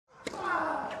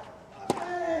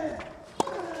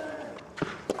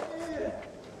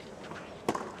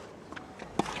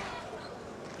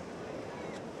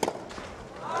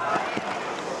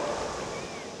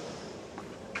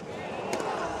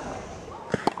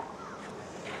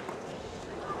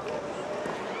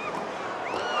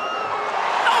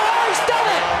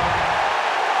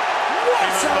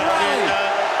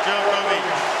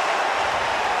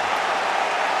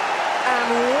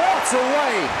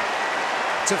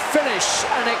to finish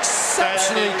an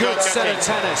exceptionally good set of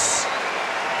tennis.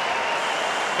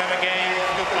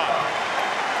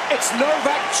 It's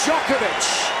Novak Djokovic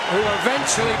who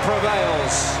eventually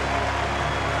prevails.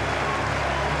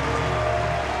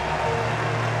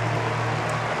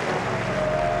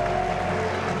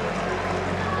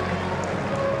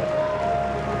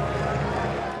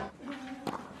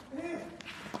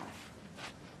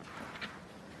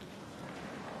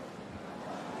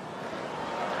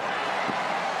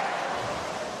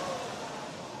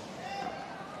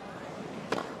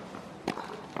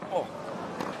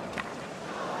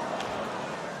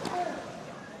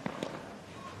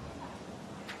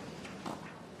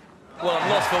 Well, I'm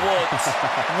lost for words.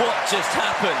 What just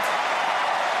happened?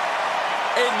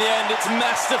 In the end, it's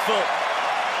masterful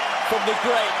from the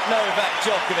great Novak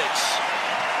Djokovic.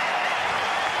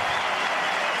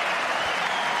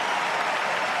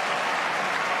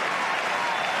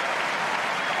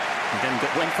 Again,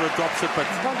 went for a drop set, but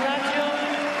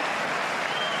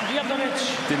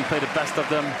didn't play the best of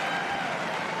them.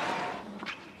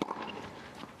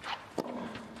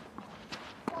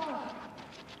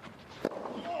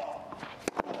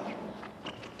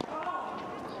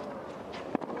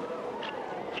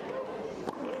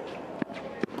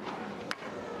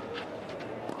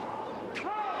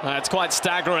 It's quite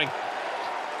staggering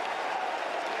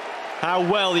how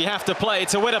well you have to play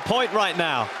to win a point right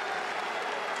now.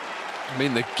 I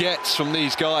mean, the gets from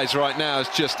these guys right now is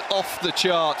just off the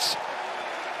charts.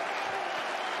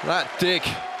 That dig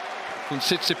from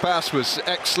Tsitsipas was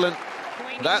excellent.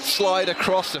 That slide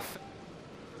across the...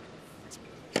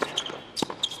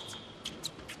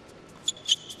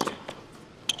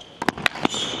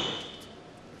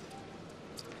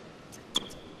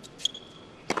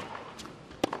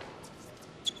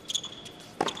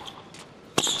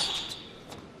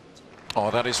 Oh,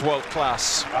 that is world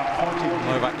class.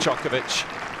 Novak Djokovic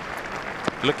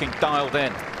looking dialed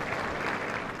in.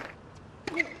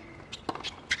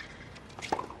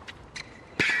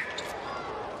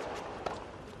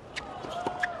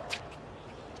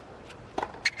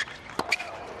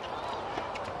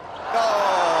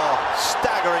 Oh,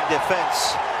 staggering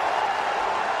defense.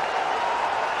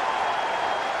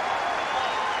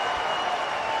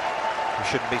 We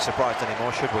shouldn't be surprised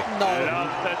anymore, should we? No.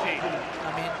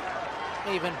 I mean,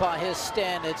 even by his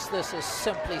standards, this is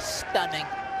simply stunning.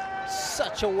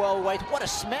 Such a well-weight. What a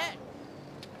smash!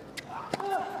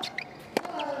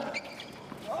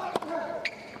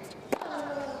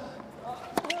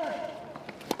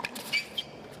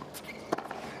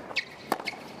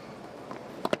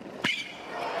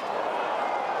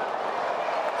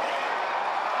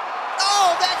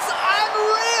 Oh, that's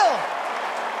unreal!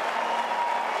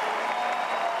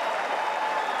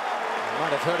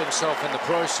 Might have hurt himself in the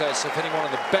process of hitting one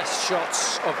of the best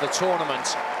shots of the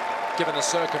tournament, given the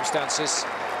circumstances.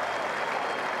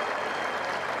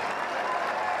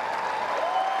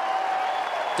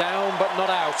 Down but not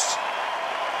out.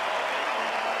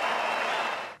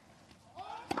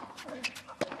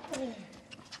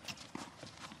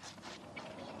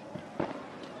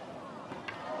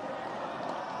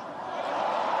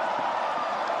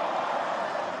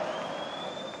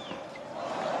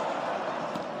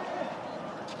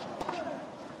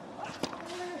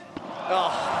 Oh,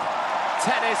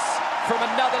 tennis from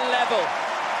another level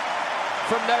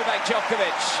from Novak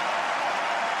Djokovic.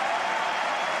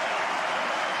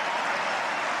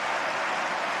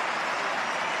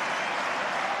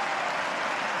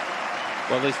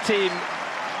 Well, his team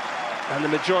and the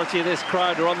majority of this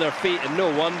crowd are on their feet, and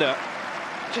no wonder.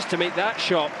 Just to make that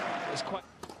shot is quite...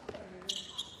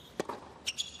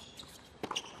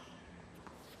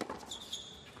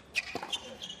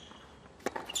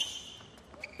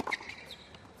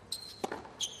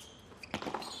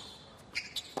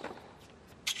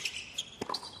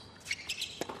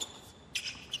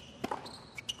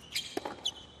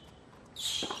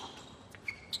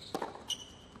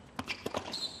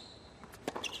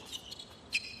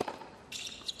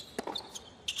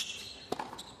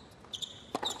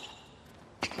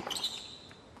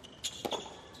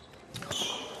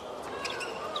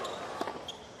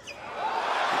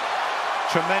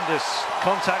 Tremendous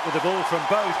contact with the ball from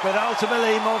both, but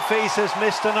ultimately Monfils has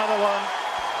missed another one.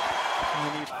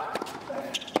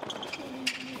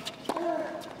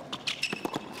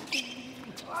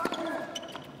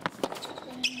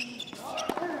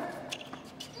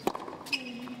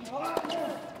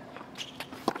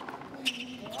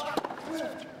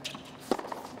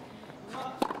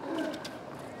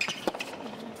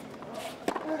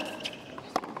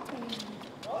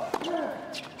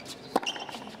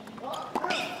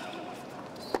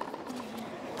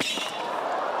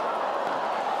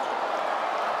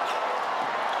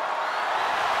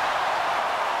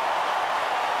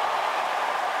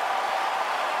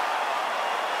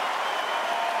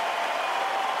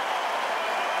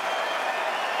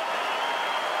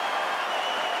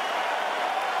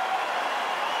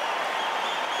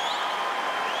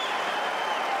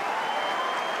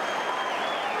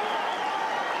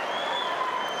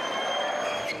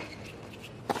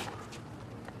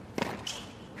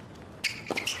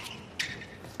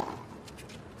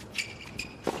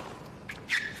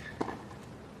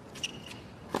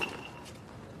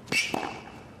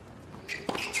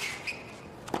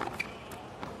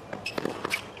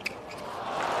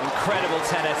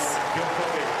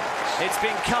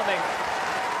 been coming.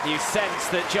 You sense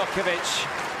that Djokovic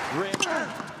really...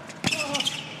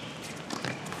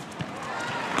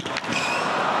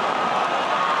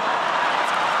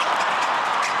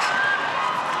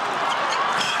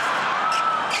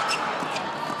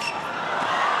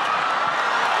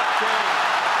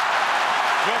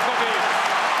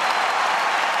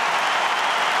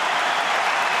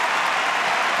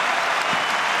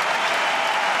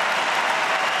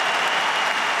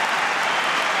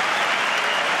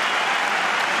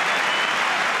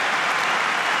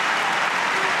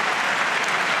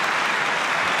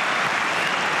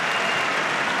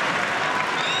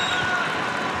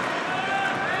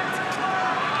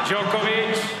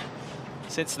 Djokovic.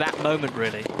 Since that moment,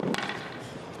 really.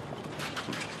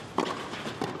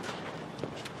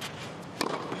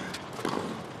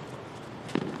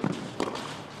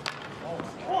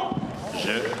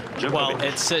 Well,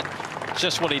 it's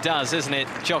just what he does, isn't it?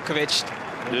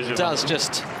 Djokovic does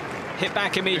just hit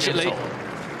back immediately.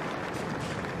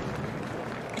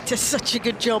 He does such a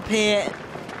good job here.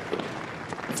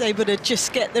 He's able to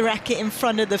just get the racket in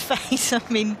front of the face. I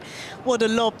mean, what a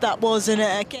lob that was, and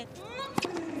again.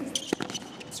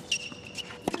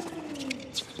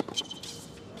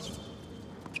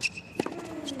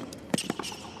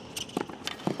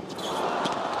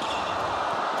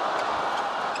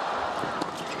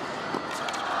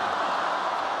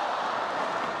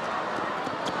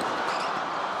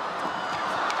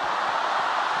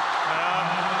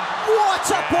 What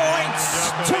a point!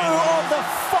 Two of the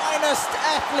finest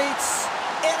athletes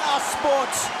in our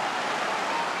sport.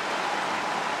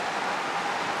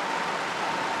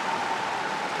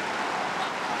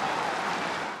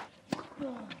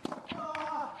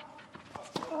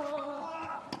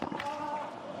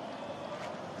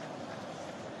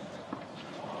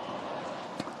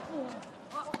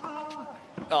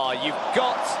 Oh, you've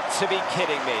got to be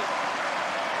kidding me.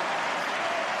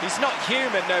 He's not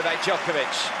human, Novak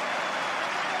Djokovic.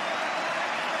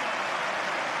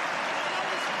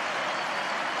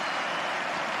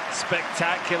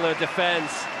 Spectacular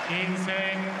defense.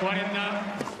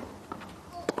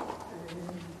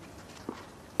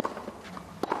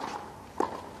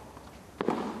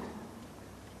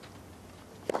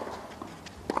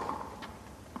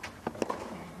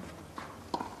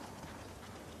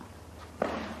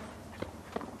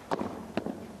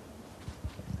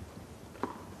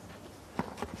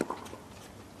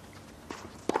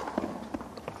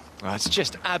 Oh, it's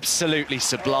just absolutely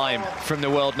sublime from the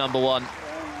world #1.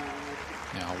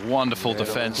 Yeah, wonderful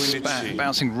defence,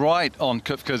 bouncing right on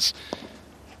Kupka's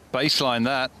baseline.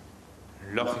 That.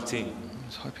 I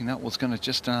was hoping that was going to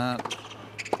just.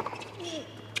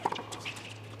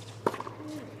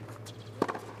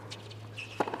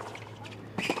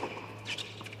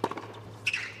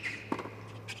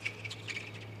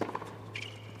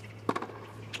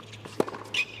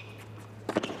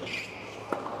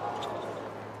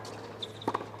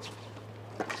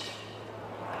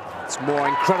 It's more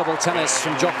incredible tennis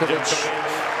from Djokovic.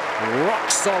 Rock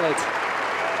solid.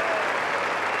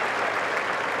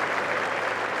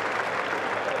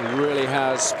 He really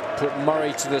has put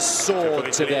Murray to the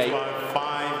sword today.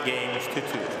 5 games to 2.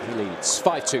 He leads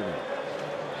 5-2.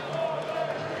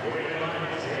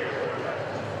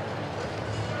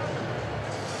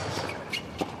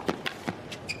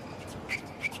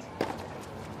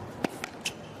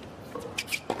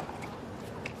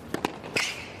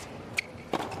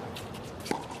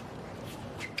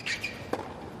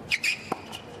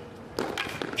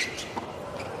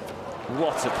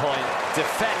 What a point.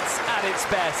 Defence at its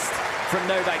best from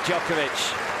Novak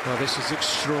Djokovic. Well, this is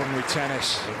extraordinary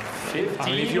tennis. I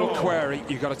mean, if you're Query,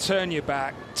 you've got to turn your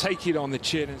back, take it on the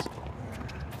chin. And...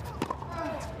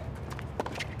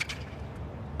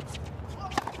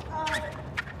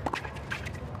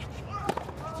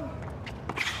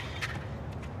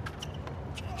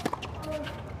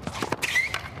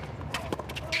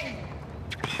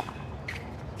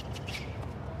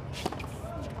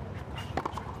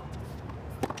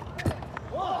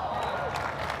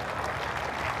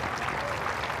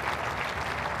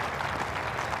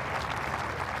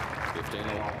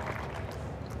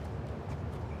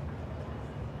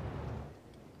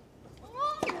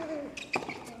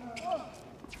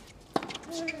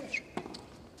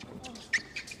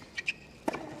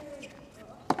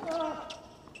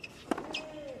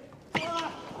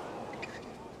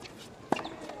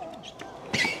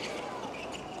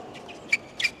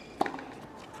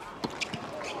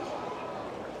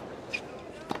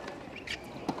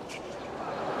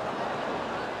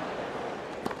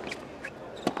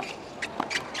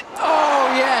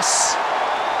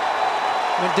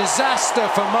 A disaster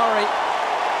for Murray.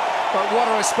 But what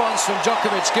a response from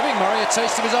Djokovic, giving Murray a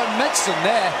taste of his own medicine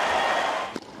there.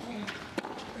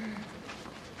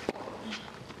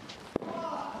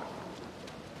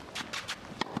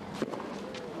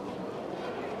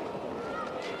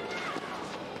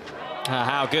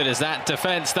 How good is that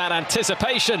defence, that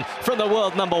anticipation from the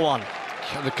world number one.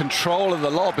 Yeah, the control of the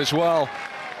lob as well.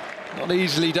 Not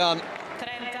easily done.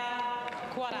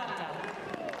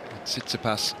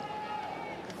 Tsitsipas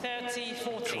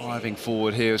driving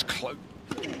forward here is close.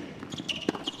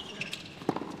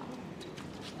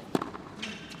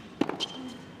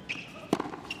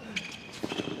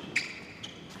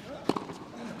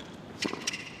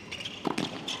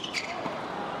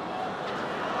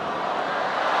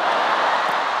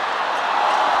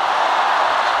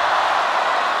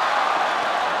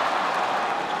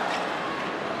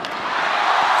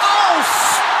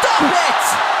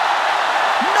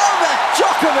 Novak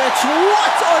Djokovic,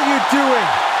 what are you doing?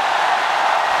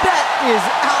 That is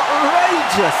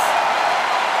outrageous.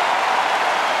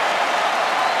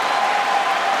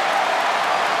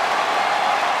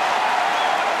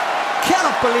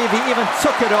 Cannot believe he even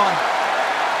took it on.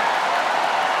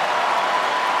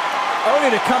 Only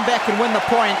to come back and win the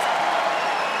point.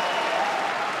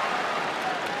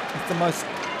 It's the most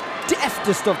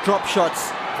deftest of drop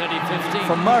shots. 30-15.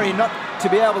 For Murray not to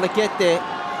be able to get there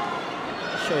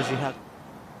shows you how.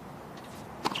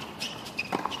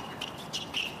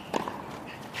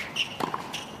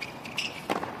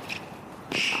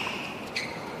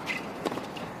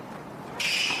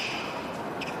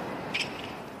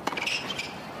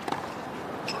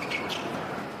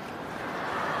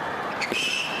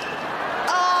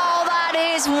 Oh, that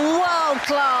is world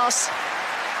class.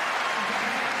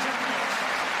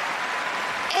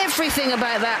 Everything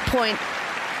about that point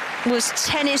was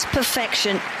tennis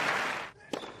perfection.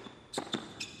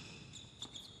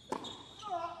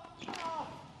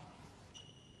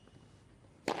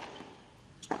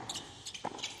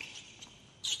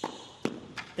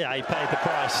 Yeah, he paid the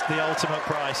price, the ultimate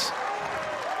price.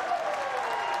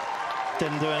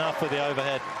 Didn't do enough with the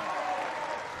overhead.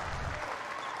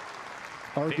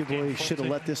 Arguably should have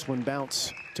let this one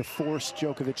bounce to force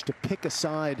Djokovic to pick a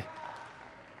side.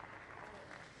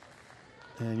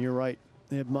 And you're right,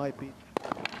 it might be.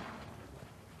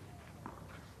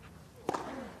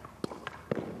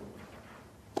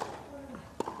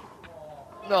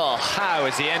 Oh, how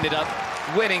has he ended up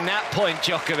winning that point,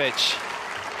 Djokovic?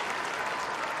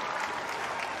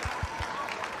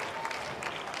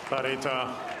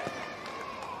 Parita.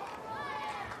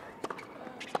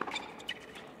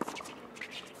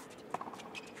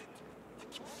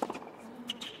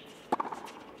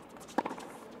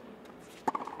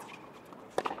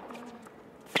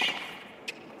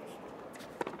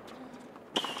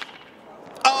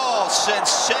 Oh,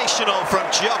 sensational from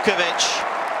Djokovic.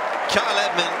 Kyle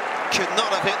Edmund could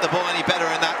not have hit the ball any better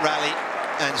in that rally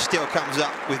and still comes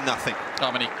up with nothing.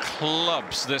 How many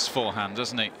clubs this forehand,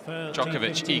 doesn't he?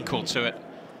 Djokovic equal to it.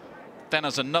 Then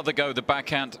has another go, the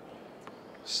backhand.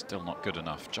 Still not good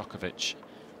enough. Djokovic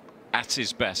at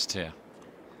his best here.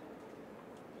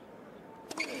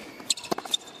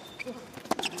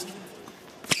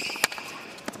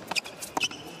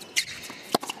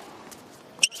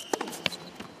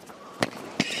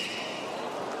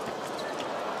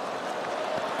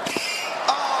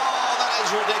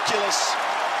 Ridiculous.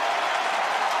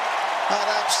 Had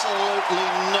absolutely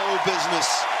no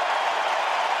business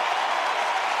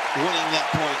winning that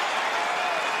point.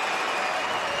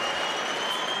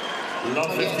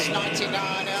 It's 99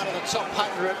 out of the top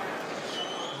 100.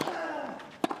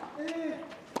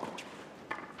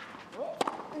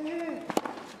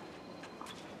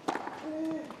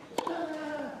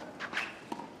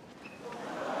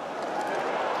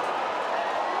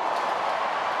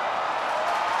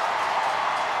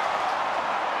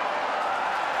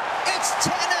 It's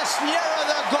tennis nearer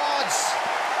the gods.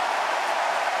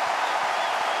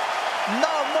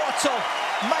 No mortal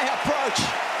may approach.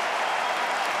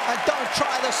 And don't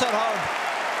try this at home.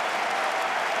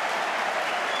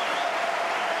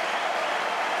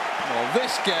 Well,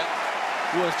 this get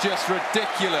was just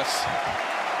ridiculous.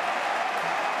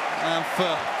 And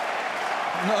for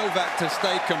Novak to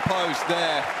stay composed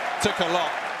there took a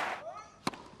lot.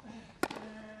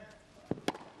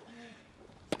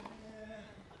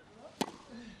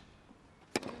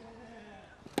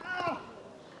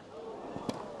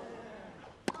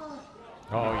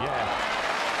 Oh, yeah.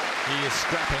 He is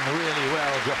scrapping really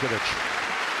well, Djokovic.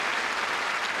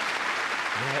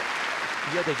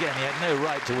 Yet again, he had no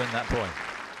right to win that point.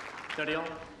 30 on.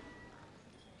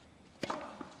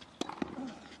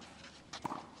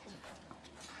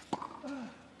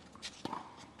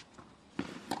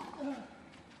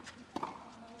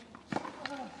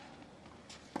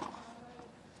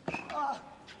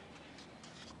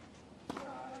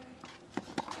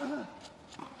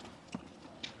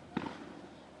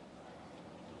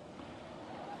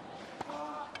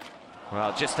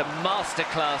 Well, just a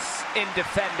masterclass in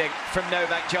defending from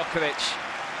Novak Djokovic.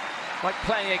 Like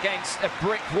playing against a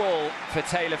brick wall for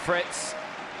Taylor Fritz.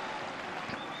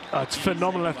 It's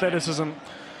phenomenal athleticism.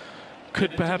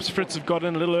 Could perhaps Fritz have got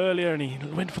in a little earlier, and he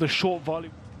went for the short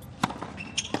volley.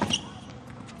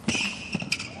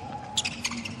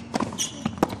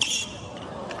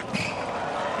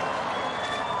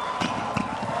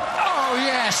 Oh,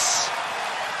 yes!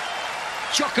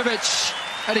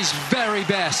 Djokovic at his very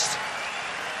best.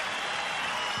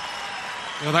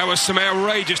 Well, that was some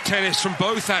outrageous tennis from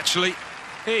both, actually.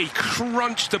 He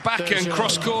crunched the backhand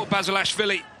cross-court,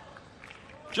 Basilashvili.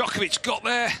 Djokovic got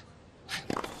there.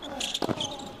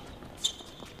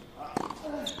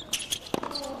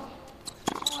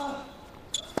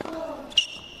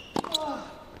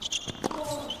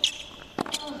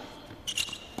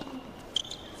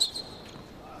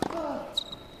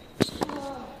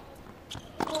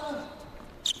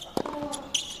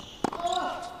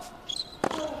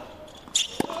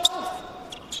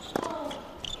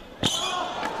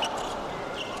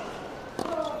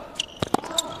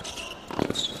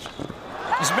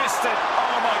 He's missed it.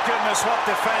 Oh my goodness, what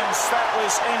defense. That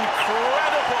was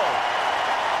incredible.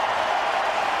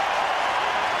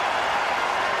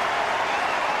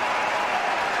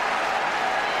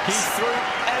 He threw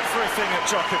everything at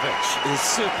Djokovic. It's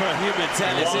superhuman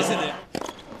tennis, isn't it?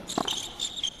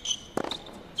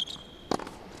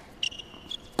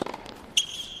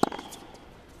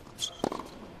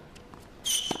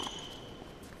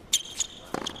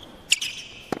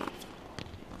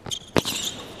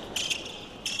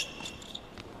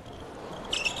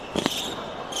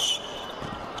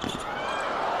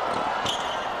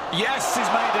 Yes, he's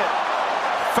made it.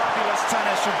 Fabulous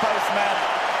tennis from both men.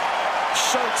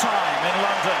 Showtime in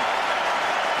London.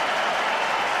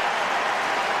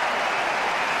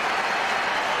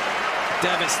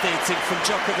 Devastating from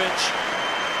Djokovic.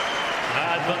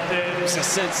 It's a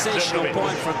sensational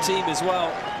point from team as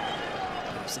well.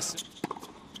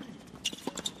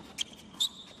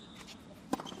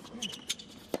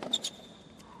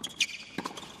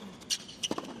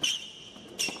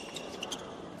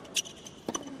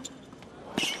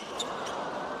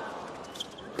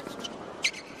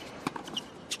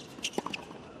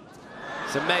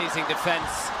 It's amazing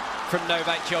defence from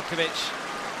Novak Djokovic.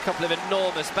 A couple of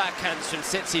enormous backhands from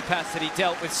Tsitsipas that he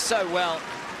dealt with so well.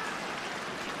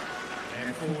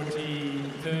 And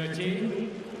 40-30.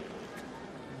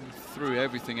 Threw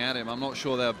everything at him. I'm not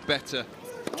sure they're better.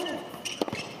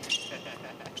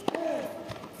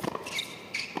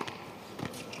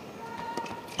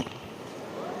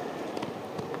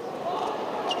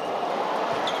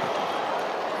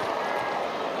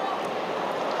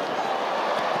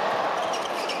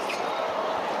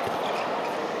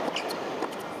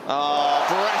 Oh,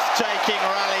 breathtaking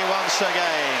rally once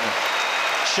again.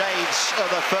 Shades of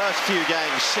the first few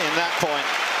games in that point.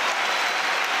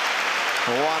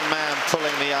 One man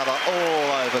pulling the other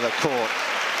all over the court.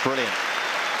 Brilliant.